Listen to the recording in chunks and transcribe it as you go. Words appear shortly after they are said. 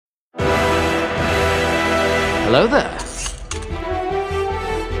Hello there.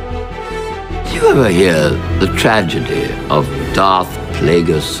 Did you ever hear the tragedy of Darth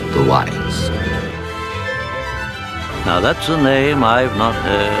Plagueis the Wise? Now that's a name I've not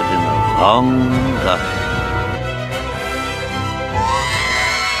heard in a long time.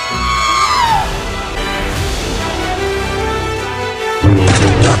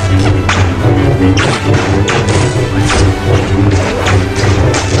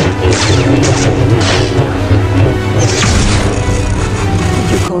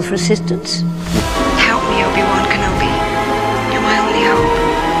 Did you call for assistance? Help me, Obi-Wan Kenobi. You're my only hope.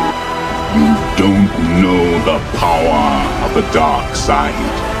 You don't know the power of the dark side.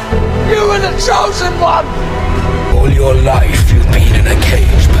 You were the chosen one! All your life you've been in a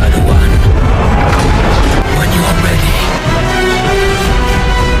cage, Padawan. When you're ready,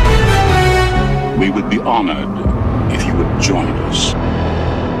 We would be honored if you would join us.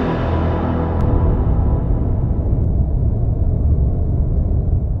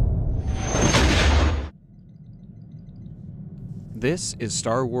 This is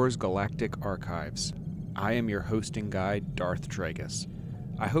Star Wars Galactic Archives. I am your hosting guide, Darth Tragus.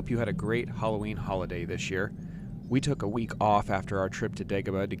 I hope you had a great Halloween holiday this year. We took a week off after our trip to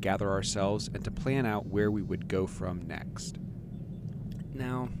Dagobah to gather ourselves and to plan out where we would go from next.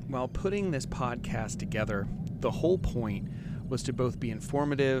 Now, while putting this podcast together, the whole point was to both be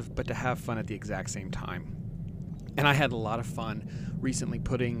informative but to have fun at the exact same time. And I had a lot of fun recently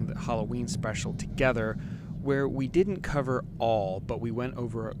putting the Halloween special together, where we didn't cover all, but we went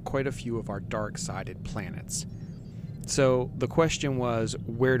over quite a few of our dark-sided planets. So the question was,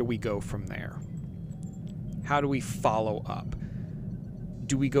 where do we go from there? How do we follow up?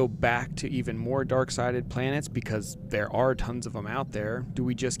 Do we go back to even more dark-sided planets, because there are tons of them out there? Do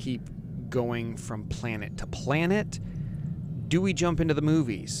we just keep going from planet to planet? Do we jump into the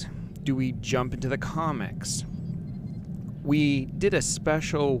movies? Do we jump into the comics? We did a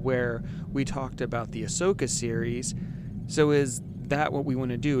special where we talked about the Ahsoka series, so is that what we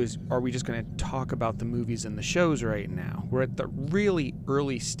want to do? Are we just going to talk about the movies and the shows right now? We're at the really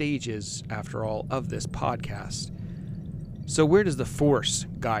early stages, after all, of this podcast. So where does the Force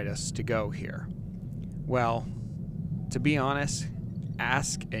guide us to go here? Well, to be honest,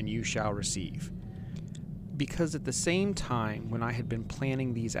 ask and you shall receive. Because at the same time, when I had been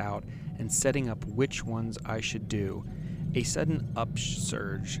planning these out and setting up which ones I should do, a sudden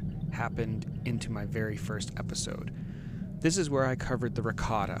upsurge happened into my very first episode. This is where I covered the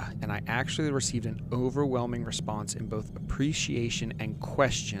Rakata, and I actually received an overwhelming response in both appreciation and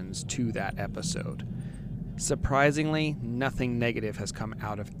questions to that episode. Surprisingly, nothing negative has come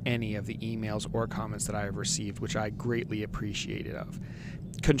out of any of the emails or comments that I have received, which I greatly appreciated of.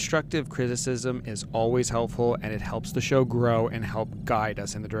 Constructive criticism is always helpful, and it helps the show grow and help guide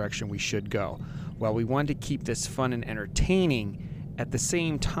us in the direction we should go. While we want to keep this fun and entertaining, at the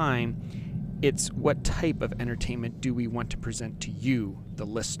same time, it's what type of entertainment do we want to present to you, the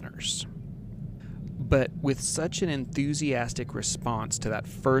listeners. But with such an enthusiastic response to that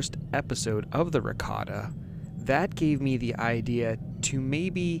first episode of the Rakata, that gave me the idea to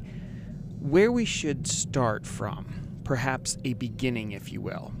maybe where we should start from. Perhaps a beginning, if you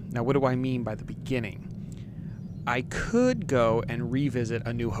will. Now, what do I mean by the beginning? I could go and revisit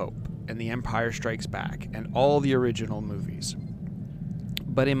A New Hope and The Empire Strikes Back and all the original movies.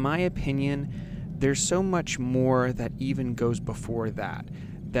 But in my opinion, there's so much more that even goes before that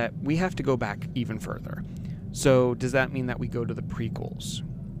we have to go back even further. So does that mean that we go to the prequels?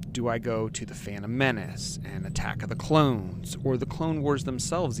 Do I go to The Phantom Menace and Attack of the Clones, or the Clone Wars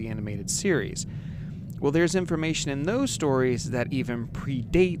themselves, the animated series? Well, there's information in those stories that even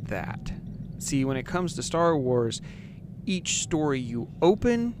predate that. See, when it comes to Star Wars, each story you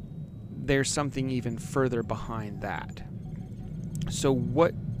open, there's something even further behind that. So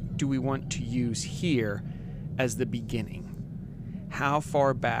what do we want to use here as the beginning? How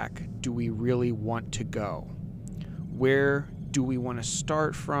far back do we really want to go? Where do we want to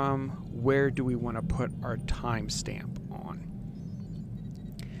start from? Where do we want to put our timestamp on?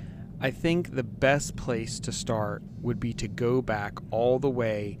 I think the best place to start would be to go back all the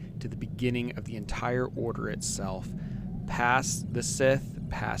way to the beginning of the entire order itself, past the Sith,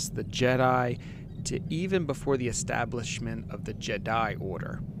 past the Jedi, to even before the establishment of the Jedi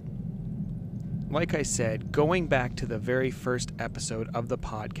Order. Like I said, going back to the very first episode of the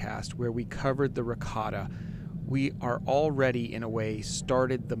podcast where we covered the Rakata, we are already, in a way,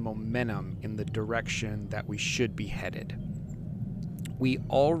 started the momentum in the direction that we should be headed. We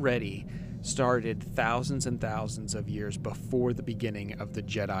already started thousands and thousands of years before the beginning of the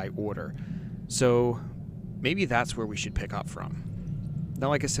Jedi Order. So maybe that's where we should pick up from. Now,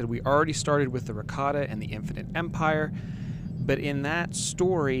 like I said, we already started with the Rakata and the Infinite Empire, but in that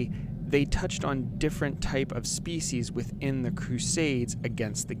story, they touched on different type of species within the Crusades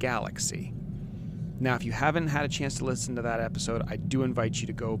against the galaxy. Now, if you haven't had a chance to listen to that episode, I do invite you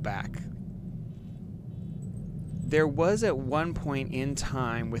to go back. There was at one point in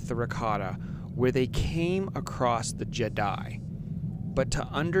time with the Rakata where they came across the Jedi. But to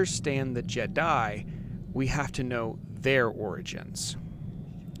understand the Jedi, we have to know their origins.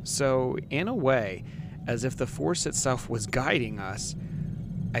 So, in a way, as if the Force itself was guiding us,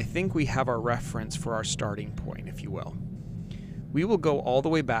 I think we have our reference for our starting point, if you will. We will go all the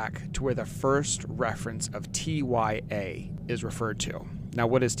way back to where the first reference of TYA is referred to. Now,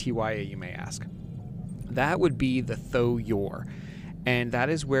 what is TYA, you may ask? That would be the Tho Yor, and that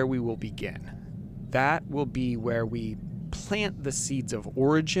is where we will begin. That will be where we plant the seeds of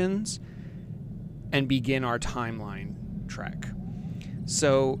origins and begin our timeline trek.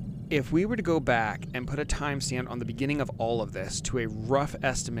 So, if we were to go back and put a timestamp on the beginning of all of this to a rough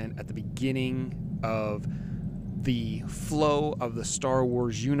estimate at the beginning of the flow of the Star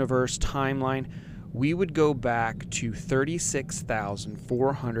Wars universe timeline, we would go back to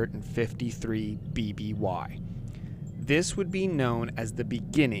 36,453 BBY. This would be known as the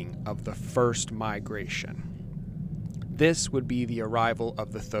beginning of the first migration. This would be the arrival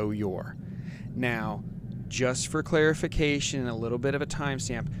of the Tho Yor. Now, just for clarification and a little bit of a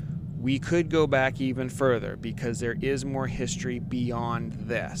timestamp, we could go back even further because there is more history beyond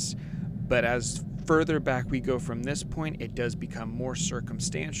this. But as further back we go from this point, it does become more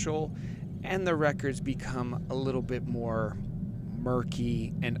circumstantial and the records become a little bit more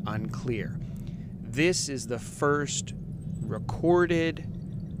murky and unclear. This is the first recorded,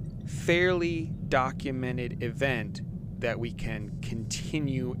 fairly documented event that we can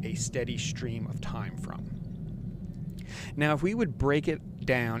continue a steady stream of time from. Now, if we would break it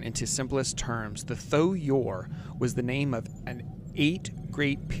down into simplest terms, the Tho Yor was the name of an 8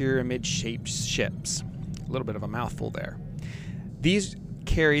 Great Pyramid-shaped ships. A little bit of a mouthful there. These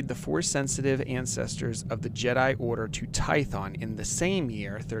carried the Force-sensitive ancestors of the Jedi Order to Tython in the same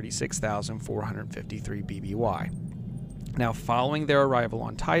year, 36,453 BBY. Now, following their arrival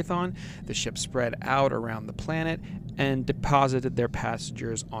on Tython, the ship spread out around the planet and deposited their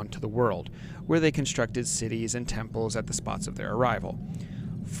passengers onto the world, where they constructed cities and temples at the spots of their arrival.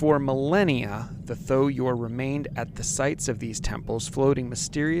 For millennia, the Tho Yor remained at the sites of these temples, floating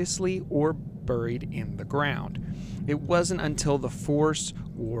mysteriously or buried in the ground. It wasn't until the Force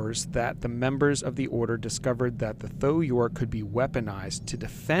Wars that the members of the Order discovered that the Tho Yor could be weaponized to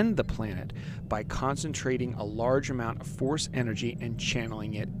defend the planet by concentrating a large amount of Force energy and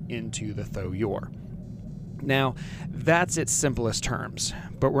channeling it into the Tho Yor. Now, that's its simplest terms,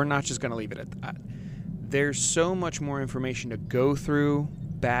 but we're not just going to leave it at that. There's so much more information to go through,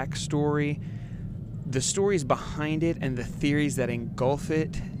 backstory, the stories behind it, and the theories that engulf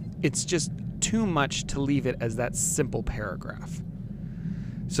it. It's just too much to leave it as that simple paragraph.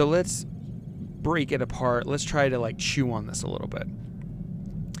 So let's break it apart. Let's try to chew on this a little bit.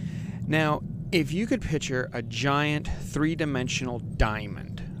 Now, if you could picture a giant three-dimensional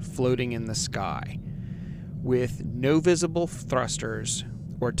diamond floating in the sky with no visible thrusters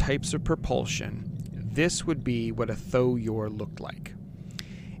or types of propulsion, this would be what a Tho Yor looked like.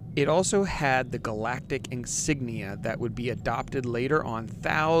 It also had the galactic insignia that would be adopted later on,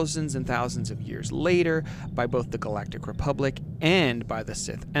 thousands and thousands of years later, by both the Galactic Republic and by the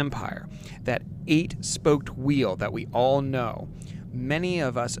Sith Empire. That 8-spoked wheel that we all know. Many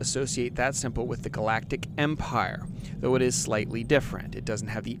of us associate that symbol with the Galactic Empire, though it is slightly different. It doesn't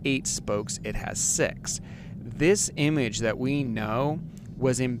have the 8 spokes, it has 6. This image that we know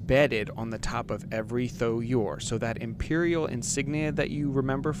was embedded on the top of every Tho Yor. So that imperial insignia that you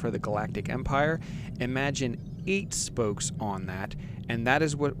remember for the Galactic Empire, imagine 8 spokes on that, and that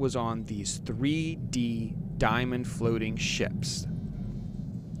is what was on these 3D diamond floating ships.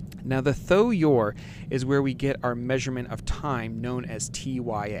 Now, the Tho Yor is where we get our measurement of time known as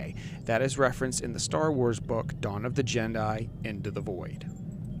TYA. That is referenced in the Star Wars book Dawn of the Jedi, Into the Void.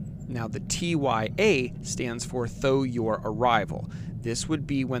 Now, the TYA stands for Tho Yor Arrival. This would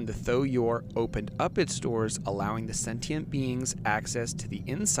be when the Tho Yor opened up its doors, allowing the sentient beings access to the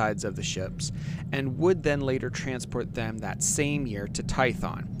insides of the ships, and would then later transport them that same year to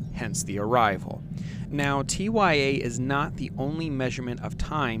Tython, hence the arrival. Now, TYA is not the only measurement of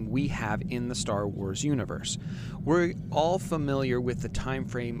time we have in the Star Wars universe. We're all familiar with the time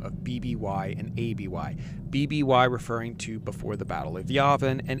frame of BBY and ABY. BBY referring to before the Battle of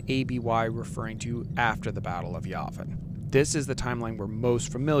Yavin, and ABY referring to after the Battle of Yavin. This is the timeline we're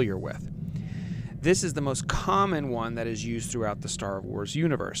most familiar with. This is the most common one that is used throughout the Star Wars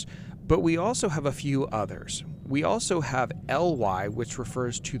universe, but we also have a few others. We also have LY, which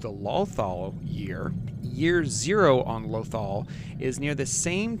refers to the Lothal year. Year 0 on Lothal is near the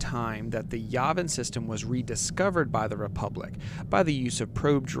same time that the Yavin system was rediscovered by the Republic by the use of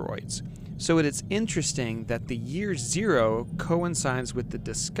probe droids. So it is interesting that the year 0 coincides with the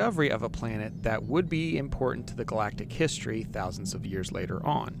discovery of a planet that would be important to the galactic history thousands of years later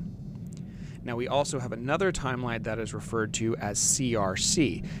on. Now we also have another timeline that is referred to as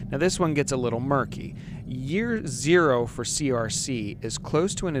CRC. Now this one gets a little murky. Year 0 for CRC is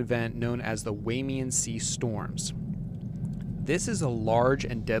close to an event known as the Waymian Sea Storms. This is a large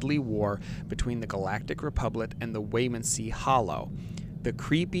and deadly war between the Galactic Republic and the Waymian Sea Hollow, the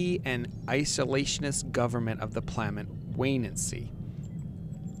creepy and isolationist government of the planet Waymian Sea.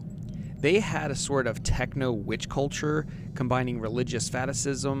 They had a sort of techno-witch culture, combining religious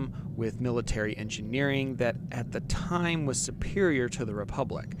fanaticism with military engineering that at the time was superior to the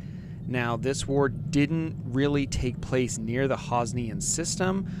Republic. Now, this war didn't really take place near the Hosnian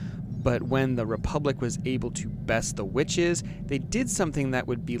system, but when the Republic was able to best the witches, they did something that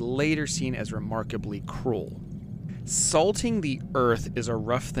would be later seen as remarkably cruel. Salting the Earth is a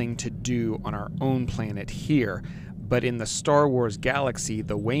rough thing to do on our own planet here, but in the Star Wars galaxy,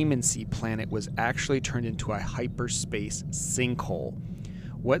 the Waymian Sea planet was actually turned into a hyperspace sinkhole.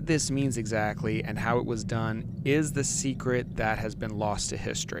 What this means exactly and how it was done is the secret that has been lost to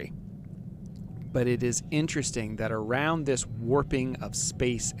history. But it is interesting that around this warping of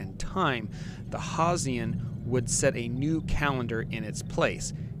space and time, the Hosnian would set a new calendar in its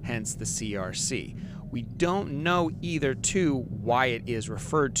place, hence the CRC. We don't know either too why it is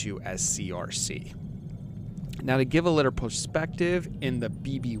referred to as CRC. Now, to give a little perspective, in the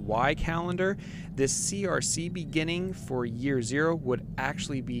BBY calendar, this CRC beginning for year 0 would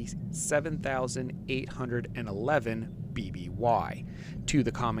actually be 7,811 BBY to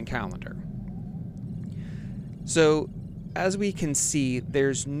the common calendar. So, as we can see,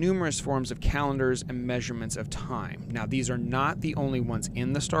 there's numerous forms of calendars and measurements of time. Now, these are not the only ones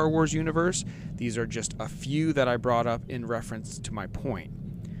in the Star Wars universe. These are just a few that I brought up in reference to my point.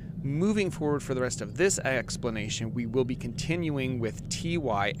 Moving forward for the rest of this explanation, we will be continuing with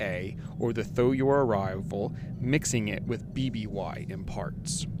TYA, or the Thoyor arrival, mixing it with BBY in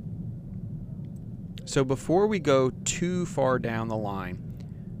parts. So before we go too far down the line,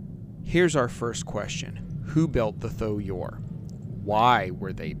 here's our first question. Who built the Thoyor? Why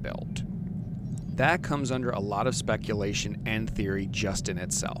were they built? That comes under a lot of speculation and theory just in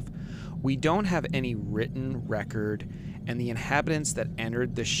itself. We don't have any written record, and the inhabitants that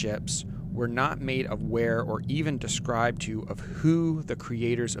entered the ships were not made aware or even described to of who the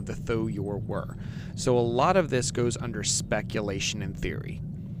creators of the Thoyor were. So a lot of this goes under speculation and theory.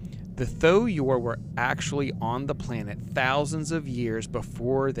 The Thoyor were actually on the planet thousands of years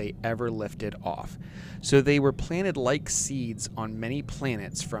before they ever lifted off. So they were planted like seeds on many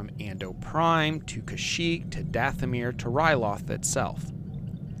planets, from Ando Prime to Kashyyyk to Dathomir to Ryloth itself.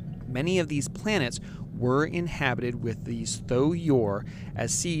 Many of these planets were inhabited with these Thoyor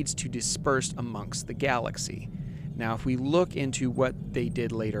as seeds to disperse amongst the galaxy. Now, if we look into what they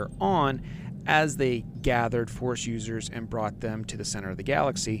did later on, as they gathered Force users and brought them to the center of the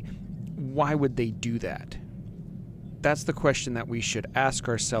galaxy, why would they do that? That's the question that we should ask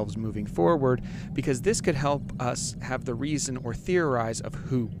ourselves moving forward, because this could help us have the reason or theorize of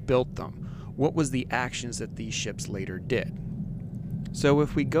who built them. What was the actions that these ships later did? So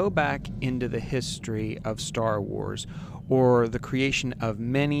if we go back into the history of Star Wars, or the creation of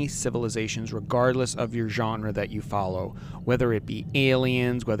many civilizations regardless of your genre that you follow, whether it be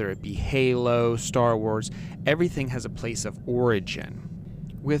Aliens, whether it be Halo, Star Wars, everything has a place of origin.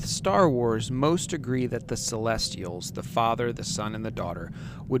 With Star Wars, most agree that the Celestials, the Father, the Son, and the Daughter,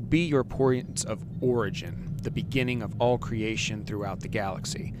 would be your points of origin, the beginning of all creation throughout the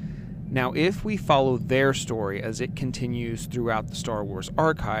galaxy. Now, if we follow their story as it continues throughout the Star Wars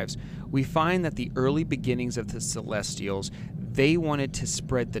archives, we find that the early beginnings of the Celestials, they wanted to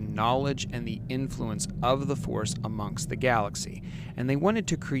spread the knowledge and the influence of the Force amongst the galaxy, and they wanted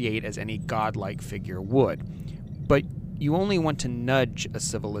to create as any godlike figure would. But you only want to nudge a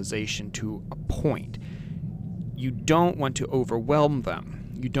civilization to a point. You don't want to overwhelm them.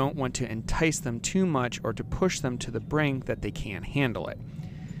 You don't want to entice them too much or to push them to the brink that they can't handle it.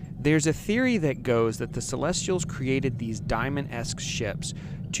 There's a theory that goes that the Celestials created these diamond-esque ships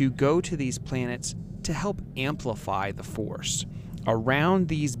to go to these planets to help amplify the Force around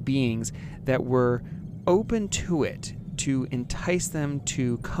these beings that were open to it, to entice them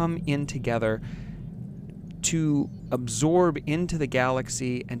to come in together to absorb into the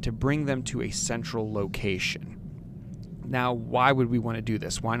galaxy and to bring them to a central location. Now, why would we want to do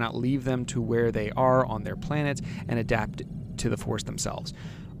this? Why not leave them to where they are on their planets and adapt to the Force themselves?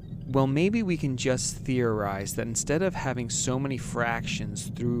 Well, maybe we can just theorize that instead of having so many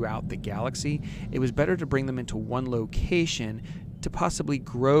fractions throughout the galaxy, it was better to bring them into one location to possibly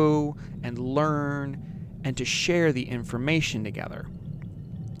grow and learn and to share the information together.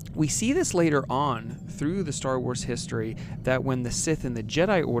 We see this later on through the Star Wars history that when the Sith and the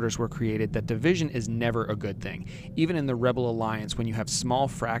Jedi Orders were created, that division is never a good thing. Even in the Rebel Alliance, when you have small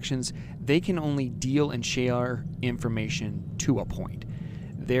fractions, they can only deal and share information to a point.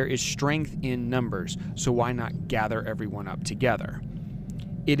 There is strength in numbers, so why not gather everyone up together?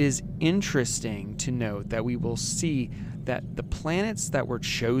 It is interesting to note that we will see that the planets that were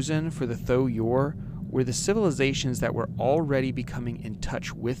chosen for the Tho-Yor were the civilizations that were already becoming in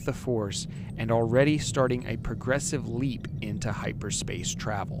touch with the Force and already starting a progressive leap into hyperspace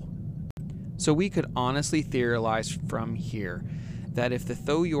travel. So we could honestly theorize from here that if the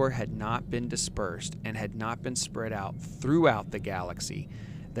Tho-Yor had not been dispersed and had not been spread out throughout the galaxy,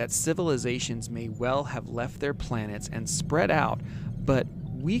 that civilizations may well have left their planets and spread out, but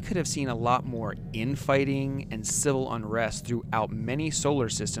we could have seen a lot more infighting and civil unrest throughout many solar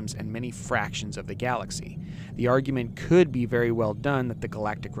systems and many fractions of the galaxy. The argument could be very well done that the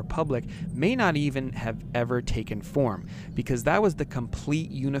Galactic Republic may not even have ever taken form, because that was the complete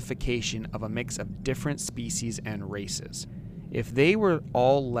unification of a mix of different species and races. If they were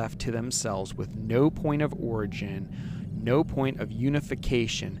all left to themselves with no point of origin, no point of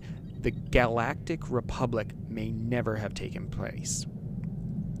unification, the Galactic Republic may never have taken place.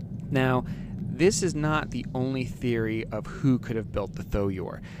 Now, this is not the only theory of who could have built the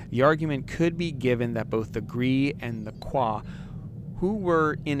Tho-Yor. The argument could be given that both the Gree and the Qua, who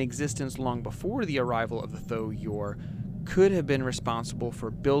were in existence long before the arrival of the Tho-Yor, could have been responsible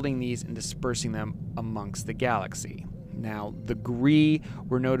for building these and dispersing them amongst the galaxy. Now, the Gree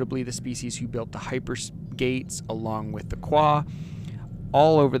were notably the species who built the hypergates along with the Qua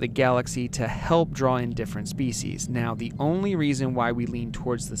all over the galaxy to help draw in different species. Now, the only reason why we lean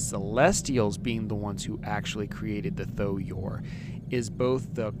towards the Celestials being the ones who actually created the Tho-Yor is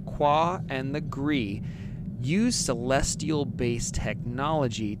both the Qua and the Gree use Celestial-based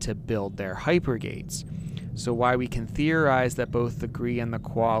technology to build their hypergates. So why we can theorize that both the Gree and the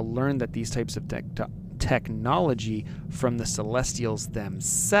Qua learned that these types of technology from the Celestials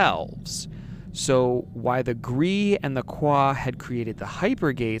themselves. So why the Gree and the Qua had created the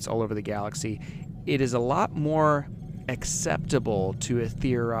hypergates all over the galaxy, it is a lot more acceptable to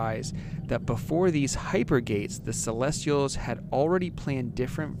theorize that before these hypergates, the Celestials had already planned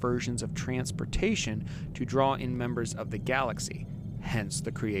different versions of transportation to draw in members of the galaxy, hence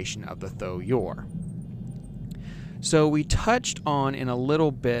the creation of the Tho-Yor. So we touched on in a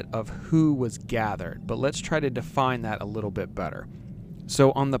little bit of who was gathered, but let's try to define that a little bit better.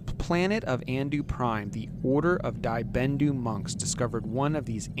 So on the planet of Andu Prime, the Order of Dai-Bendu monks discovered one of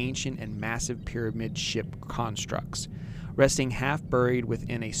these ancient and massive pyramid ship constructs, resting half buried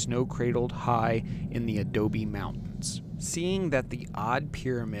within a snow-cradled high in the Adobe Mountains. Seeing that the odd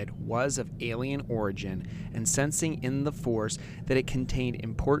pyramid was of alien origin and sensing in the Force that it contained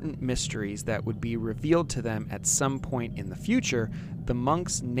important mysteries that would be revealed to them at some point in the future, the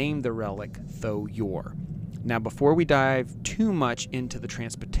monks named the relic Tho-Yor. Now, before we dive too much into the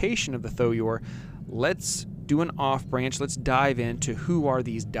transportation of the Tho-Yor, let's do an off branch. Let's dive into who are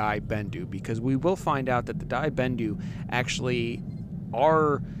these Dai-Bendu, because we will find out that the Dai-Bendu actually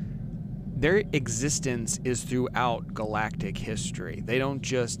are, their existence is throughout galactic history. They don't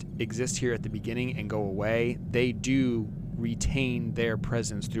just exist here at the beginning and go away. They do retain their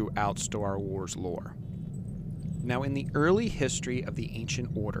presence throughout Star Wars lore. Now, in the early history of the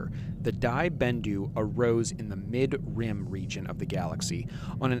Ancient Order, the Dai-Bendu arose in the mid-rim region of the galaxy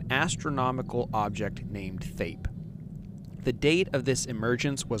on an astronomical object named Thape. The date of this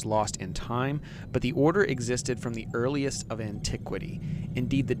emergence was lost in time, but the order existed from the earliest of antiquity.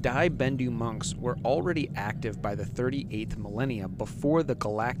 Indeed, the Dai-Bendu monks were already active by the 38th millennia before the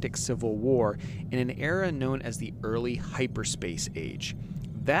Galactic Civil War in an era known as the Early Hyperspace Age.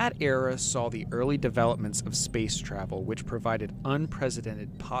 That era saw the early developments of space travel, which provided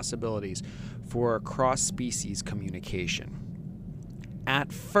unprecedented possibilities for cross-species communication.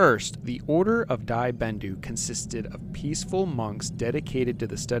 At first, the Order of Dai-Bendu consisted of peaceful monks dedicated to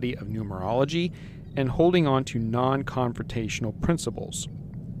the study of numerology and holding on to non-confrontational principles.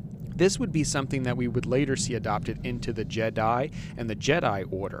 This would be something that we would later see adopted into the Jedi and the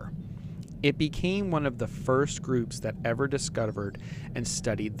Jedi Order. It became one of the first groups that ever discovered and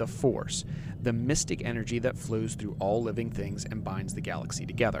studied the Force, the mystic energy that flows through all living things and binds the galaxy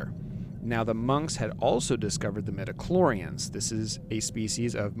together. Now, the monks had also discovered the midichlorians. This is a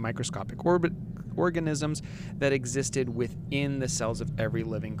species of microscopic organisms that existed within the cells of every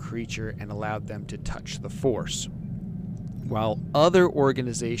living creature and allowed them to touch the Force. While other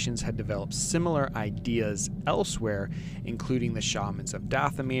organizations had developed similar ideas elsewhere, including the shamans of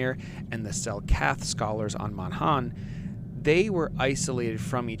Dathomir and the Selkath scholars on Manhan, they were isolated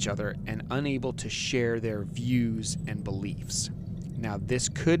from each other and unable to share their views and beliefs. Now, this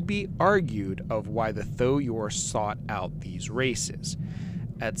could be argued of why the Thoyor sought out these races.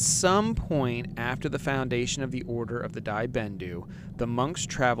 At some point after the foundation of the Order of the Dai Bendu, the monks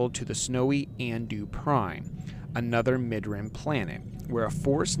traveled to the snowy Andu Prime, another mid-rim planet, where a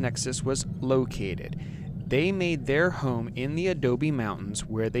force nexus was located. They made their home in the Adobe Mountains,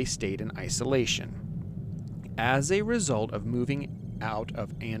 where they stayed in isolation. As a result of moving out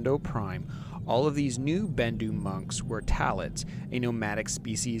of Ando Prime, all of these new Bendu monks were Talids, a nomadic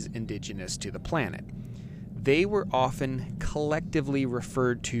species indigenous to the planet. They were often collectively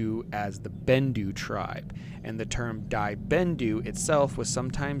referred to as the Bendu tribe, and the term Dai Bendu itself was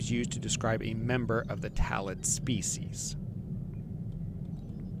sometimes used to describe a member of the Talid species.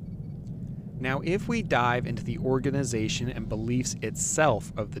 Now, if we dive into the organization and beliefs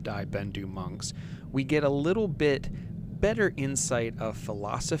itself of the Dai Bendu monks, we get a little bit better insight of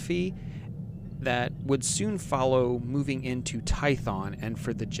philosophy that would soon follow moving into Tython and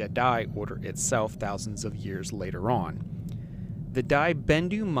for the Jedi Order itself thousands of years later on. The Dai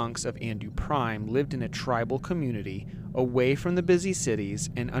Bendu monks of Andu Prime lived in a tribal community away from the busy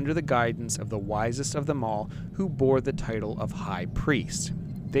cities and under the guidance of the wisest of them all, who bore the title of High Priest.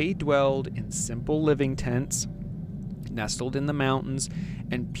 They dwelled in simple living tents, nestled in the mountains,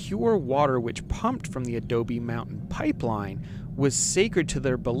 and pure water which pumped from the Adobe Mountain pipeline was sacred to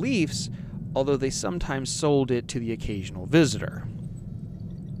their beliefs, although they sometimes sold it to the occasional visitor.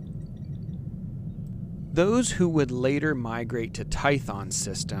 Those who would later migrate to Tython's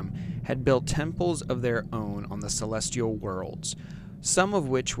system had built temples of their own on the celestial worlds, some of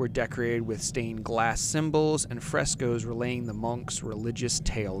which were decorated with stained glass symbols and frescoes relaying the monks' religious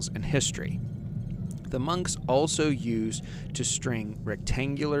tales and history. The monks also used to string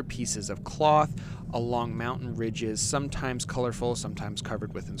rectangular pieces of cloth along mountain ridges, sometimes colorful, sometimes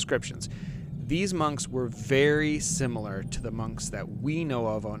covered with inscriptions. These monks were very similar to the monks that we know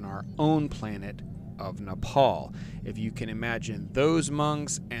of on our own planet of Nepal. If you can imagine those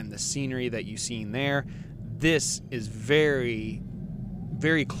monks and the scenery that you've seen there, this is very,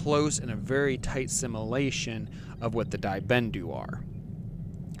 very close and a very tight simulation of what the Dai Bendu are.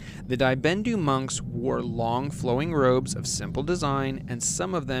 The Dai Bendu monks wore long flowing robes of simple design, and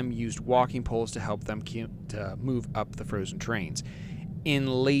some of them used walking poles to help them to move up the frozen terrains. In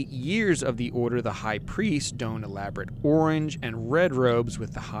late years of the order, the high priest donned elaborate orange and red robes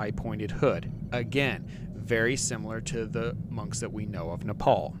with the high pointed hood. Again, very similar to the monks that we know of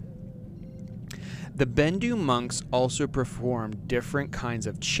Nepal. The Bendu monks also performed different kinds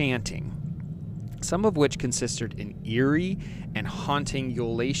of chanting, some of which consisted in eerie and haunting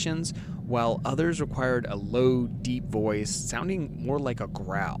ululations, while others required a low, deep voice, sounding more like a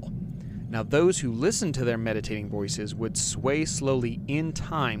growl. Now, those who listened to their meditating voices would sway slowly in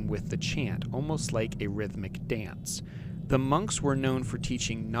time with the chant, almost like a rhythmic dance. The monks were known for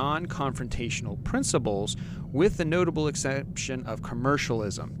teaching non-confrontational principles, with the notable exception of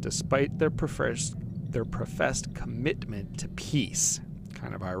commercialism, despite their professed commitment to peace.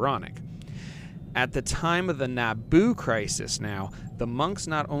 Kind of ironic. At the time of the Naboo crisis now, the monks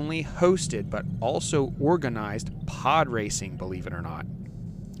not only hosted but also organized pod racing, believe it or not.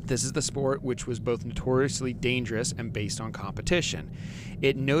 This is the sport which was both notoriously dangerous and based on competition.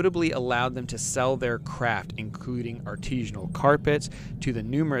 It notably allowed them to sell their craft, including artisanal carpets, to the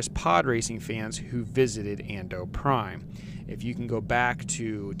numerous pod racing fans who visited Ando Prime. If you can go back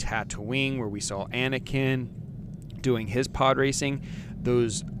to Tatooine, where we saw Anakin doing his pod racing,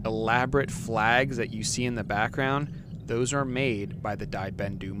 those elaborate flags that you see in the background, those are made by the Dai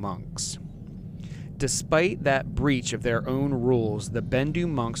Bendu monks. Despite that breach of their own rules, the Bendu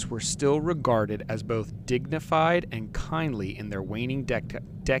monks were still regarded as both dignified and kindly in their waning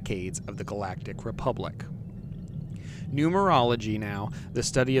decades of the Galactic Republic. Numerology now, the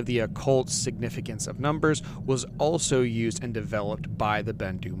study of the occult significance of numbers, was also used and developed by the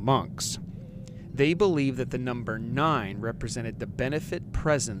Bendu monks. They believed that the number 9 represented the benefit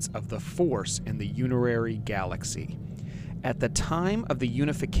presence of the Force in the Unerary galaxy. At the time of the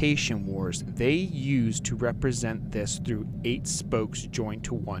Unification Wars, they used to represent this through 8 spokes joined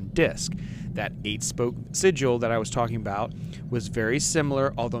to one disc. That 8-spoke sigil that I was talking about was very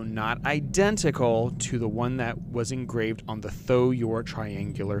similar, although not identical, to the one that was engraved on the Tho-Yor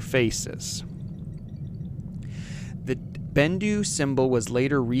triangular faces. The Bendu symbol was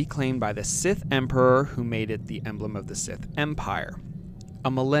later reclaimed by the Sith Emperor, who made it the emblem of the Sith Empire.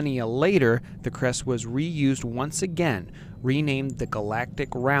 A millennia later, the crest was reused once again, renamed the Galactic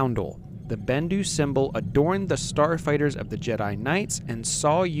Roundel. The Bendu symbol adorned the starfighters of the Jedi Knights and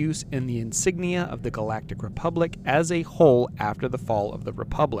saw use in the insignia of the Galactic Republic as a whole after the fall of the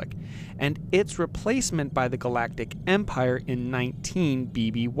Republic, and its replacement by the Galactic Empire in 19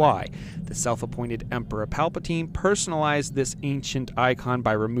 BBY. The self-appointed Emperor Palpatine personalized this ancient icon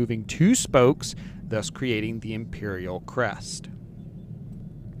by removing 2 spokes, thus creating the Imperial crest.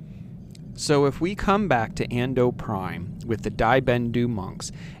 So if we come back to Ando Prime with the Dai Bendu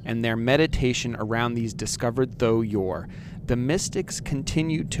monks and their meditation around these discovered Tho-Yor, the mystics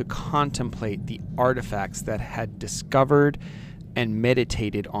continued to contemplate the artifacts that had discovered and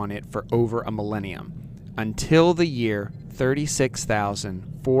meditated on it for over a millennium, until the year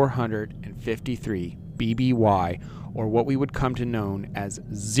 36,453 BBY, or what we would come to know as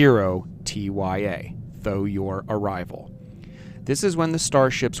 0 TYA, Tho-Yor arrival. This is when the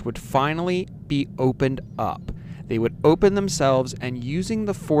starships would finally be opened up. They would open themselves, and using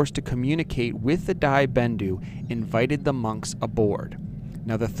the Force to communicate with the Dai Bendu, invited the monks aboard.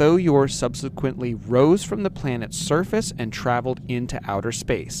 Now the Tho-Yor subsequently rose from the planet's surface and traveled into outer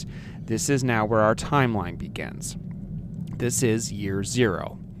space. This is now where our timeline begins. This is year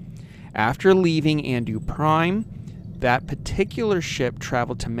 0. After leaving Andu Prime, that particular ship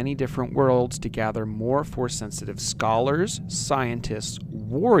traveled to many different worlds to gather more Force-sensitive scholars, scientists,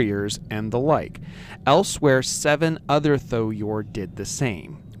 warriors, and the like. Elsewhere, 7 other Tho-Yor did the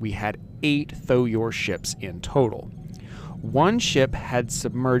same. We had 8 Tho-Yor ships in total. One ship had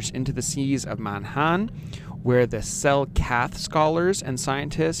submerged into the seas of Manhan, where the Sel-Kath scholars and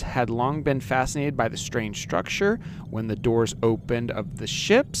scientists had long been fascinated by the strange structure. When the doors opened of the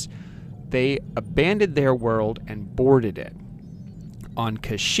ships, they abandoned their world and boarded it. On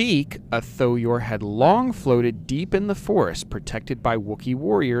Kashyyyk, a Tho-Yor had long floated deep in the forest, protected by Wookiee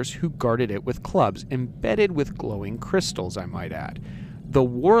warriors who guarded it with clubs, embedded with glowing crystals, I might add. The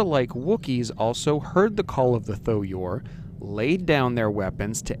warlike Wookiees also heard the call of the Tho-Yor, laid down their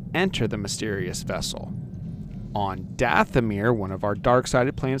weapons to enter the mysterious vessel. On Dathomir, one of our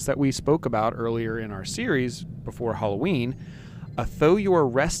dark-sided planets that we spoke about earlier in our series before Halloween, a Tho-Yor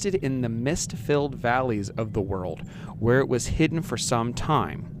rested in the mist-filled valleys of the world, where it was hidden for some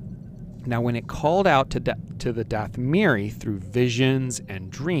time. Now, when it called out to the Dathomiri through visions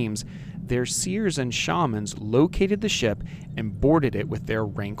and dreams, their seers and shamans located the ship and boarded it with their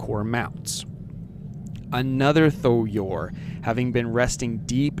Rancor mounts. Another Tho-Yor, having been resting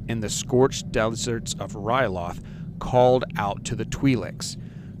deep in the scorched deserts of Ryloth, called out to the Twi'leks,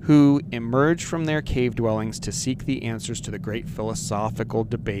 who emerged from their cave dwellings to seek the answers to the great philosophical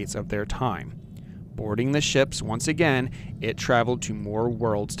debates of their time. Boarding the ships once again, it traveled to more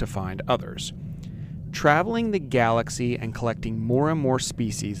worlds to find others. Traveling the galaxy and collecting more and more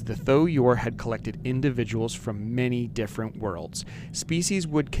species, the Tho-Yor had collected individuals from many different worlds. Species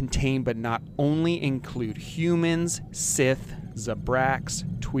would contain but not only include humans, Sith, Zabraks,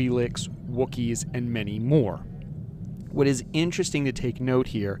 Twi'leks, Wookiees, and many more. What is interesting to take note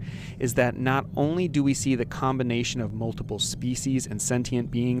here is that not only do we see the combination of multiple species and sentient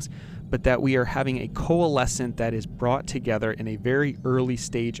beings, but that we are having a coalescence that is brought together in a very early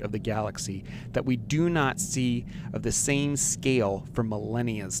stage of the galaxy that we do not see of the same scale for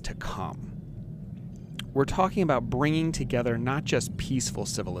millennia to come. We're talking about bringing together not just peaceful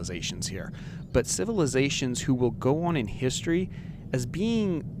civilizations here, but civilizations who will go on in history as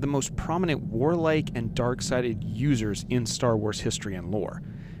being the most prominent warlike and dark-sided users in Star Wars history and lore.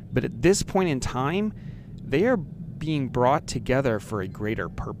 But at this point in time, they are being brought together for a greater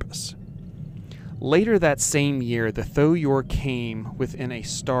purpose. Later that same year, the Tho-Yor came within a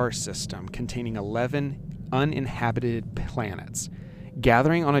star system containing 11 uninhabited planets,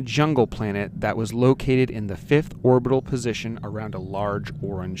 gathering on a jungle planet that was located in the 5th orbital position around a large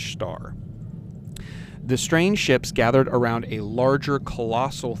orange star. The strange ships gathered around a larger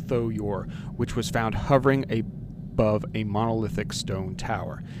colossal Tho-Yor, which was found hovering above a monolithic stone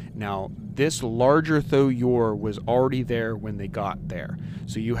tower. Now, this larger Tho-Yor was already there when they got there.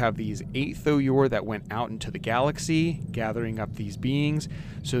 So you have these 8 Tho-Yor that went out into the galaxy, gathering up these beings.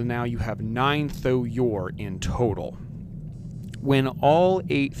 So now you have 9 Tho-Yor in total. When all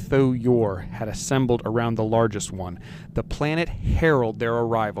 8 Tho-Yor had assembled around the largest one, the planet heralded their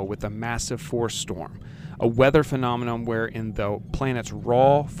arrival with a massive force storm, a weather phenomenon wherein the planet's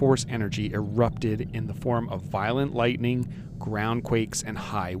raw force energy erupted in the form of violent lightning, ground quakes, and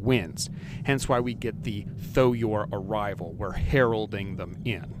high winds. Hence why we get the Tho-Yor arrival. We're heralding them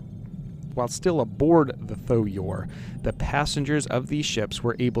in. While still aboard the Tho-Yor, the passengers of these ships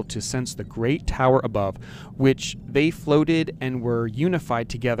were able to sense the great tower above, which they floated and were unified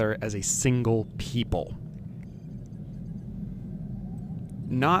together as a single people.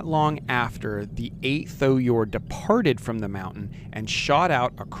 Not long after, the 8 Tho-Yor departed from the mountain and shot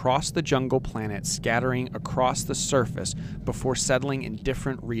out across the jungle planet, scattering across the surface before settling in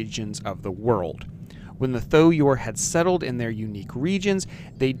different regions of the world. When the Tho-Yor had settled in their unique regions,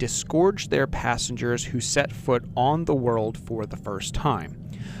 they disgorged their passengers who set foot on the world for the first time.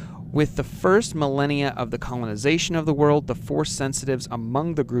 With the first millennia of the colonization of the world, the Force sensitives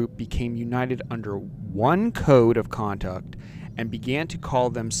among the group became united under one code of conduct and began to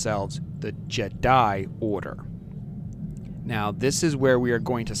call themselves the Jedi Order. Now, this is where we are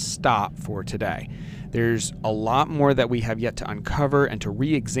going to stop for today. There's a lot more that we have yet to uncover and to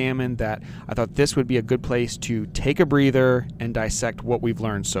re-examine that I thought this would be a good place to take a breather and dissect what we've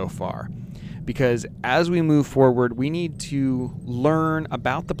learned so far. Because as we move forward, we need to learn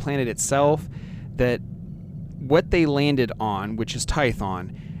about the planet itself, that what they landed on, which is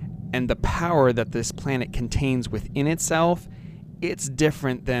Tython, and the power that this planet contains within itself. It's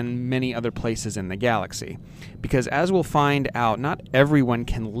different than many other places in the galaxy, because as we'll find out, not everyone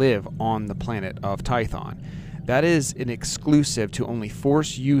can live on the planet of Tython. That is an exclusive to only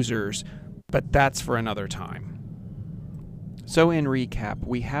Force users, but that's for another time. So in recap,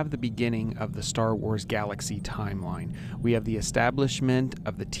 we have the beginning of the Star Wars Galaxy timeline. We have the establishment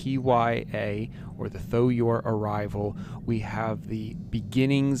of the TYA, or the Tho-Yor arrival. We have the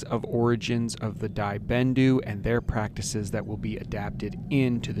beginnings of origins of the Dai Bendu and their practices that will be adapted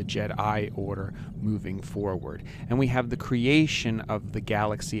into the Jedi Order moving forward. And we have the creation of the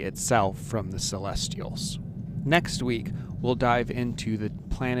galaxy itself from the Celestials. Next week, we'll dive into the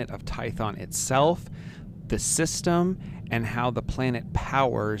planet of Tython itself, the system, and how the planet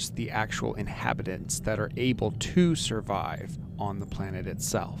powers the actual inhabitants that are able to survive on the planet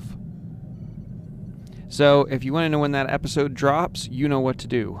itself. So if you want to know when that episode drops, you know what to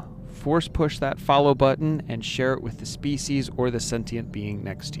do. Force push that follow button and share it with the species or the sentient being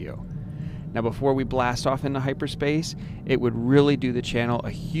next to you. Now, before we blast off into hyperspace, it would really do the channel a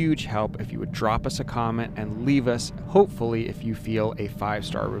huge help if you would drop us a comment and leave us, hopefully, if you feel, a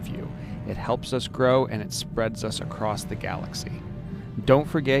 5-star review. It helps us grow and it spreads us across the galaxy. Don't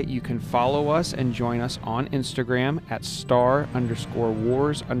forget, you can follow us and join us on Instagram at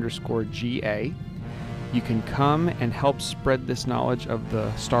star_wars_GA. You can come and help spread this knowledge of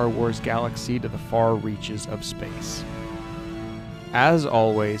the Star Wars galaxy to the far reaches of space. As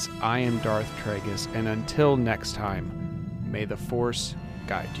always, I am Darth Tragus, and until next time, may the Force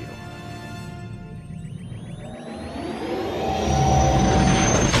guide you.